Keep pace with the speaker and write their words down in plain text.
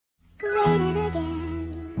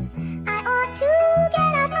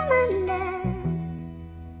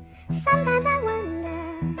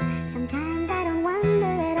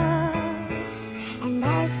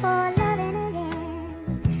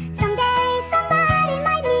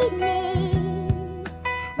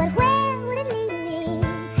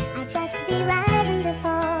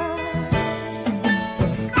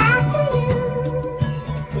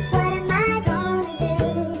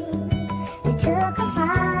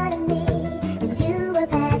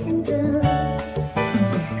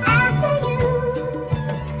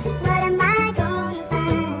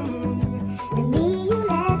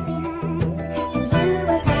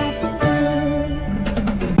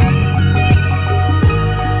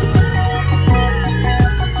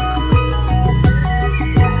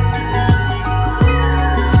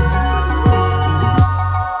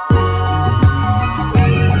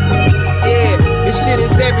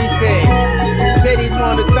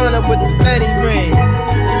thunder with the Betty ring.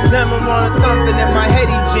 Never wanna thump it in my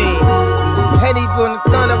heady jeans. Heady born the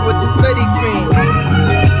thunder with the Betty cream.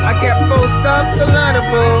 I got full stuff the line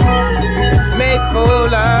boo. Made full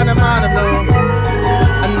line of monoblue.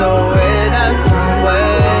 I know it I'm way.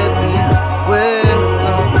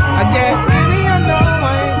 I get baby, I know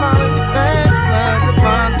I ain't following your plan. The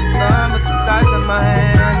bomb, the thumb with the dice in my hand.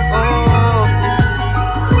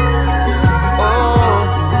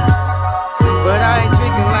 But I ain't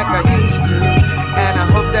drinking like I used to. And I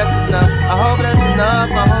hope that's enough. I hope that's enough.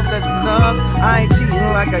 I hope that's enough. I ain't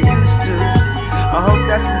cheating like I used to. I hope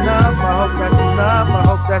that's enough. I hope that's enough. I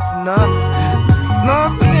hope that's enough.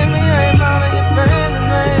 Lord, forgive me, I ain't following your plans and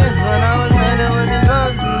plans. When I was in it with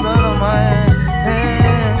nothing on my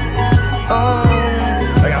hand.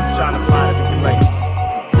 Like I'm trying to find it like.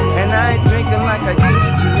 And I ain't drinking like I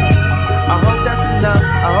used to. I hope that's enough.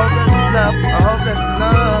 I hope that's enough. I hope that's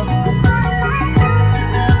enough.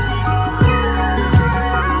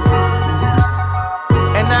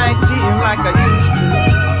 And I ain't cheating like I used to.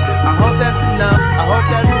 I hope that's enough. I hope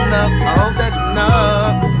that's enough. I hope that's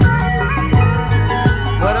enough.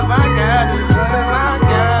 What have I got to do? What have I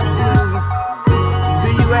got to do?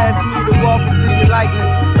 See, you asked me to walk into your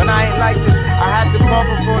likeness, but I ain't like this. I had to bump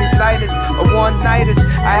it for the lightest, a one-nighters.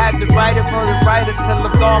 I had to write it for the writers till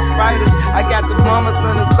it's off writers. I got the mamas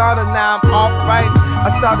and the thunder, now I'm off writing.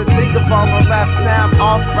 I started to think about my raps, now I'm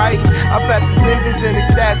off writing. I bet these niggas in the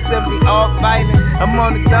stats simply all fighting. I'm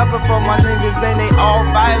on the double for my niggas, then they all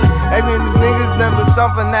violent. I mean, the niggas never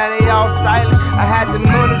something, now they all silent. I had the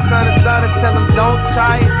moon is thunder, tell them don't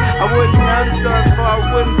try it. I wouldn't understand for I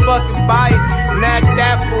wouldn't fucking buy it. Not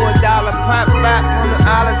that for $1, pop back on the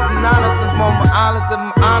islands and honors, the more islands of my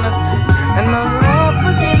honors. And I'm Lord,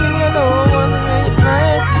 forgive me, I know I wasn't really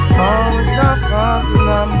playing. Always up, fucking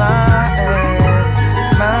on my hand.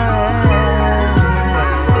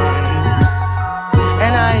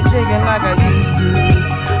 And I ain't drinking like I used to.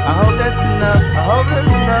 I hope that's enough. I hope that's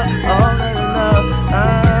enough. I hope that's enough.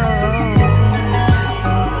 I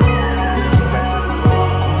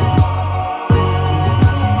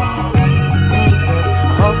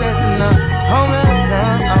hope that's enough. I hope that's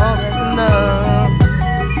enough. I hope that's enough.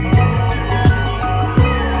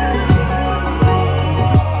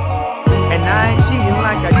 And I ain't cheating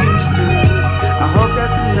like I used to. I hope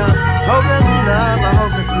that's enough. Hope that's enough. I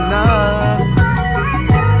hope it's enough.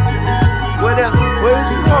 What else? What else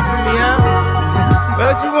you want from me, huh? What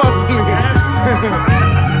else you want from me?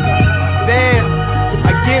 Damn,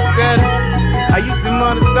 I get better. I used to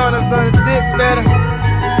mother thought I was gonna dip better.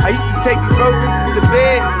 I used to take these brokers to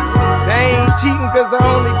bed. They ain't cheating cause I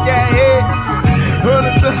only got head. On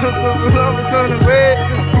the thunder, I was on the red.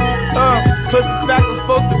 Plus the fact I'm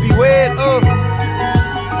supposed to be wed.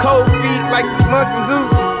 Cold feet like the monkey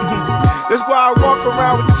goose. That's why I walk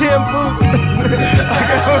around with 10 boots.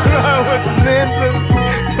 I go around with the ninjas.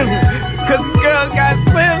 Cause the girls got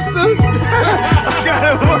swimsuits. I got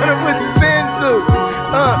a one with the sin suit.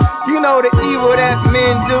 You know the evil that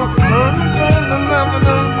men do.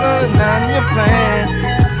 Not in your plan.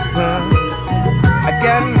 I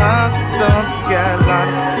got a lot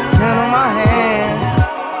of men on my hands.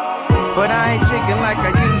 But I ain't drinking like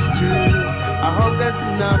I used to. I hope that's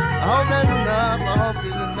enough. I hope that's enough. I hope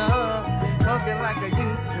it's enough. Talking like I used to.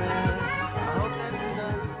 I hope that's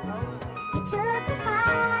enough.